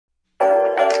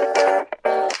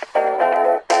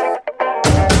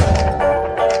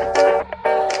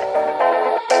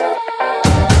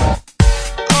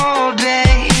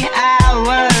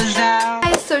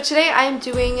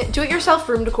do-it-yourself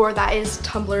room decor that is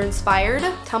Tumblr inspired.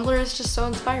 Tumblr is just so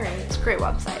inspiring. It's a great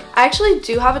website. I actually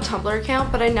do have a Tumblr account,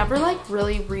 but I never like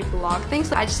really reblog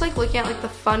things. I just like looking at like the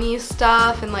funny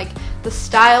stuff and like the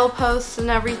style posts and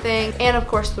everything, and of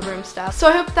course the room stuff. So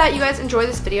I hope that you guys enjoy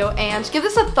this video, and give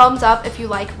this a thumbs up if you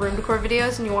like room decor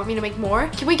videos and you want me to make more.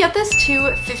 Can we get this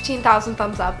to 15,000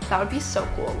 thumbs up? That would be so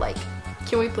cool. Like,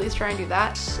 can we please try and do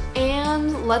that?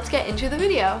 And let's get into the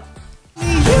video.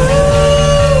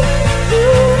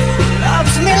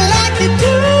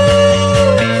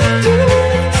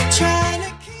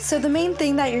 So the main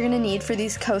thing that you're gonna need for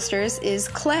these coasters is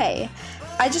clay.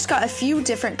 I just got a few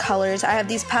different colors. I have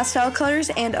these pastel colors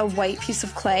and a white piece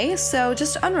of clay. So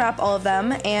just unwrap all of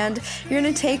them, and you're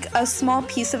gonna take a small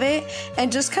piece of it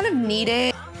and just kind of knead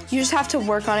it. You just have to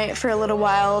work on it for a little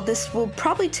while. This will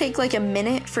probably take like a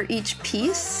minute for each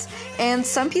piece. And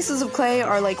some pieces of clay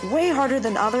are like way harder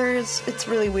than others. It's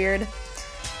really weird.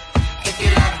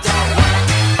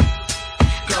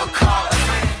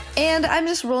 And I'm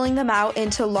just rolling them out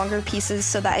into longer pieces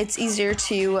so that it's easier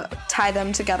to tie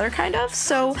them together, kind of.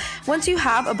 So once you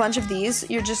have a bunch of these,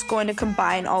 you're just going to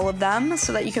combine all of them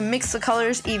so that you can mix the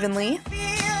colors evenly.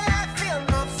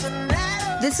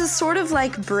 This is sort of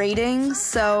like braiding,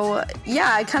 so yeah,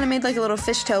 I kind of made like a little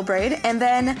fishtail braid, and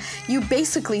then you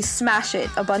basically smash it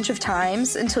a bunch of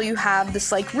times until you have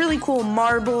this like really cool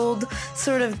marbled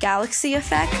sort of galaxy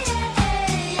effect.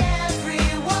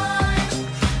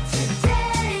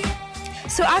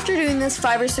 So after doing this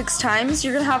 5 or 6 times,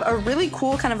 you're gonna have a really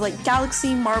cool kind of like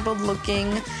galaxy marbled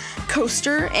looking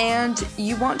coaster, and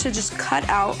you want to just cut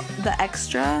out the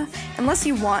extra, unless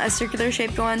you want a circular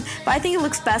shaped one, but I think it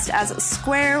looks best as a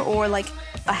square or like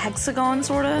a hexagon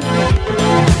sort of.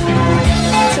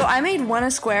 So I made one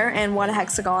a square and one a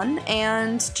hexagon,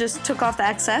 and just took off the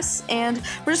excess, and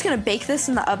we're just gonna bake this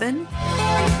in the oven.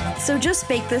 So just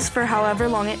bake this for however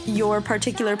long your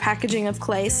particular packaging of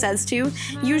clay says to.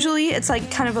 Usually it's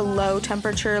like kind of a low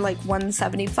temperature, like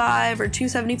 175 or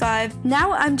 275.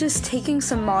 Now I'm just taking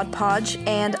some Mod Podge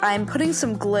and I'm putting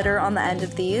some glitter on the end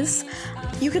of these.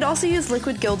 You could also use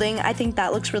liquid gilding. I think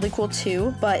that looks really cool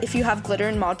too, but if you have glitter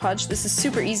and Mod Podge, this is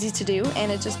super easy to do,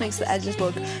 and it just makes the edges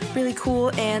look really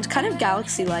cool and kind of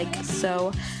galaxy-like.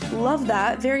 So love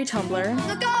that, very Tumblr.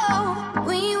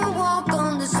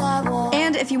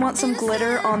 And if you want some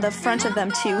glitter on the front of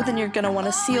them too, then you're gonna want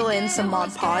to seal in some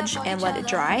Mod Podge and let it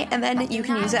dry, and then you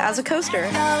can use it as a coaster.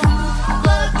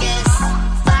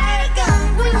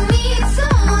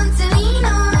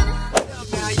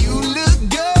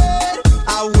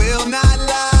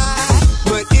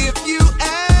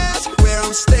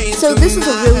 So this is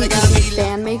a really easy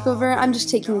fan makeover. I'm just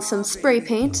taking some spray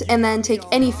paint, and then take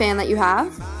any fan that you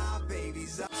have.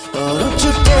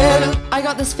 I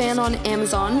got this fan on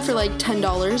Amazon for like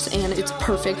 $10, and it's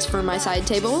perfect for my side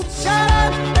table.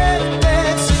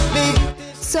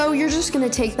 So you're just going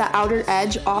to take the outer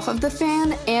edge off of the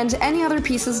fan, and any other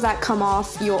pieces that come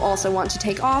off you'll also want to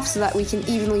take off so that we can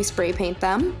evenly spray paint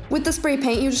them. With the spray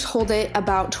paint, you just hold it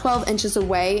about 12 inches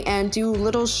away and do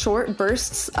little short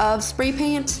bursts of spray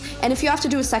paint, and if you have to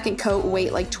do a second coat,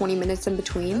 wait like 20 minutes in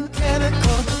between.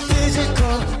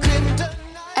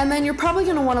 And then you're probably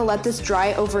going to want to let this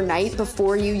dry overnight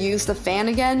before you use the fan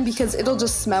again, because it'll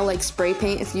just smell like spray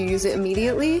paint if you use it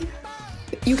immediately.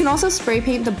 You can also spray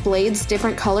paint the blades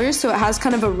different colors so it has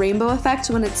kind of a rainbow effect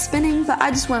when it's spinning, but I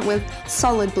just went with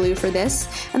solid blue for this.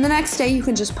 And the next day you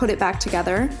can just put it back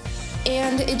together.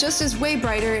 And it just is way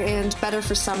brighter and better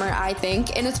for summer, I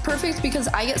think. And it's perfect because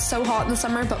I get so hot in the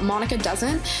summer, but Monica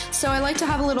doesn't. So I like to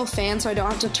have a little fan so I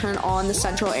don't have to turn on the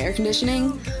central air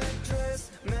conditioning.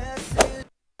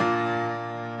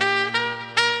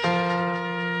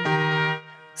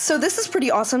 So this is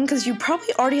pretty awesome because you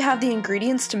probably already have the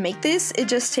ingredients to make this. It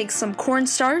just takes some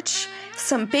cornstarch,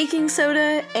 some baking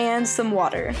soda, and some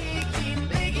water.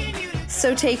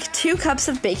 So take 2 cups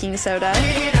of baking soda.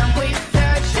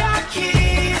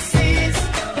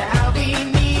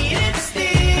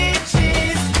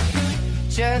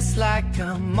 Just like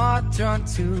a moth drawn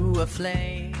to a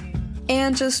flame.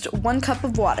 And just 1 cup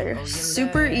of water.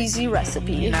 Super easy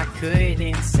recipe. I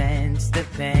couldn't sense the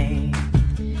pain.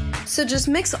 So just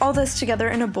mix all this together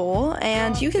in a bowl,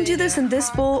 and you can do this in this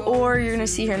bowl, or you're going to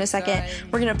see here in a second,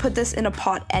 we're going to put this in a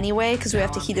pot anyway because we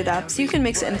have to heat it up, so you can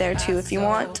mix it in there too if you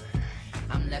want.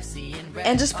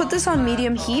 And just put this on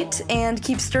medium heat and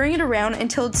keep stirring it around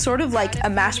until it's sort of like a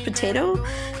mashed potato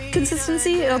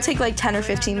consistency. It'll take like 10 or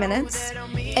 15 minutes.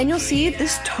 And you'll see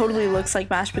this totally looks like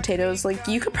mashed potatoes. Like,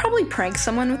 you could probably prank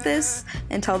someone with this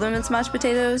and tell them it's mashed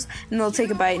potatoes, and they'll take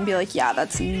a bite and be like, yeah,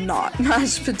 that's not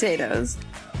mashed potatoes.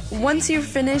 once you've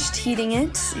finished heating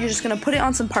it, you're just gonna put it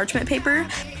on some parchment paper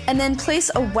and then place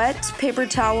a wet paper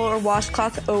towel or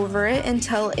washcloth over it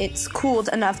until it's cooled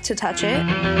enough to touch it.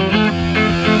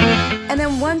 And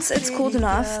then once it's cooled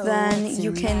enough, then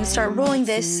you can start rolling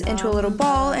this into a little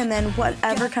ball and then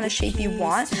whatever kind of shape you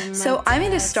want. So I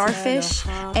made a starfish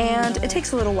and it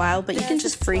takes a little while, but you can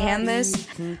just freehand this.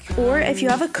 Or if you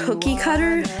have a cookie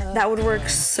cutter, that would work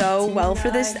so well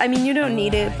for this. I mean, you don't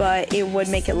need it, but it would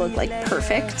make it look like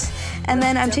perfect. And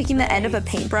then I'm taking the end of a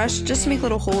paintbrush just to make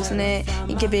little holes in it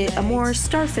and give it a more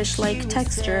starfish-like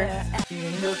texture.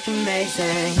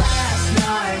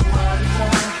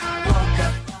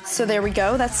 So there we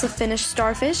go, that's the finished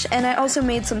starfish, and I also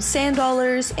made some sand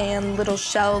dollars and little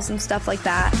shells and stuff like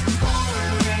that.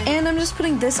 And I'm just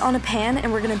putting this on a pan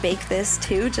and we're gonna bake this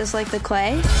too, just like the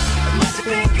clay.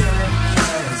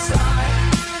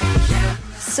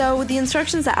 So the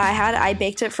instructions that I had, I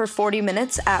baked it for 40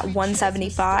 minutes at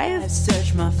 175.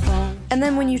 And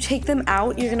then when you take them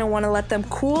out, you're gonna wanna let them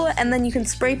cool and then you can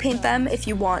spray paint them if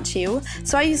you want to.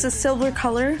 So I use a silver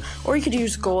color, or you could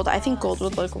use gold. I think gold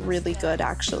would look really good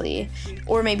actually.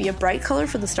 Or maybe a bright color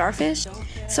for the starfish.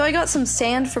 So I got some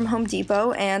sand from Home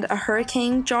Depot and a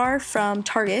hurricane jar from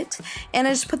Target. And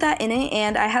I just put that in it,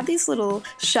 and I had these little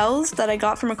shells that I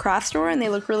got from a craft store and they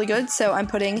look really good. So I'm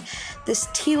putting this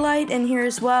tea light in here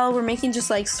as well. We're making just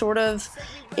like sort of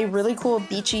a really cool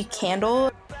beachy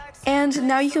candle. And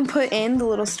now you can put in the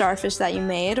little starfish that you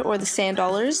made, or the sand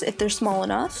dollars if they're small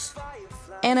enough.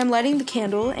 And I'm lighting the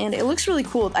candle and it looks really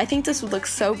cool. I think this would look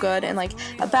so good in like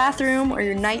a bathroom or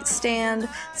your nightstand,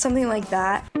 something like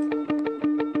that.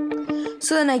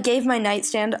 So then I gave my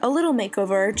nightstand a little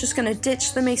makeover, just gonna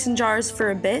ditch the mason jars for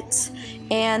a bit,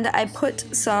 and I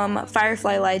put some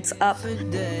firefly lights up.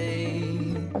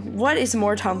 What is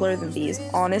more Tumblr than these?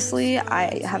 Honestly,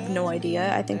 I have no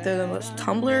idea. I think they're the most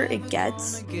Tumblr it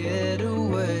gets.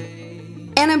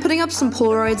 And I'm putting up some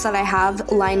Polaroids that I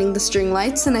have lining the string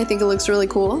lights, and I think it looks really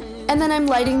cool. And then I'm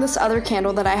lighting this other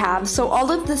candle that I have. So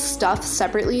all of this stuff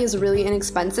separately is really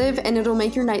inexpensive, and it'll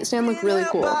make your nightstand look really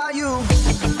cool.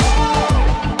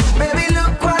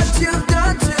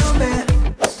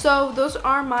 So those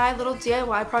are my little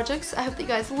DIY projects. I hope that you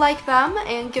guys like them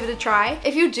and give it a try.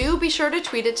 If you do, be sure to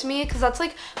tweet it to me, because that's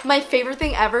like my favorite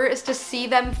thing ever, is to see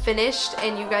them finished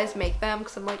and you guys make them,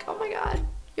 because I'm like, oh my god,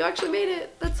 you actually made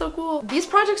it. That's so cool. These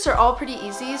projects are all pretty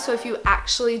easy, so if you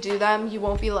actually do them, you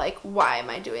won't be like, why am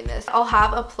I doing this? I'll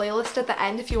have a playlist at the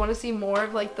end if you want to see more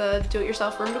of like the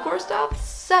do-it-yourself room decor stuff.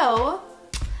 So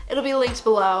it'll be linked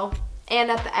below, and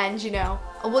at the end, you know.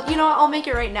 Well, you know what, I'll make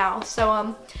it right now.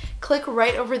 So click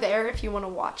right over there if you want to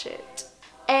watch it.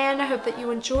 And I hope that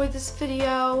you enjoyed this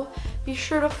video. Be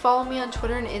sure to follow me on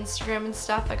Twitter and Instagram and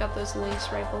stuff. I got those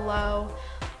links right below.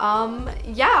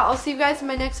 Yeah, I'll see you guys in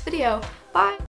my next video. Bye.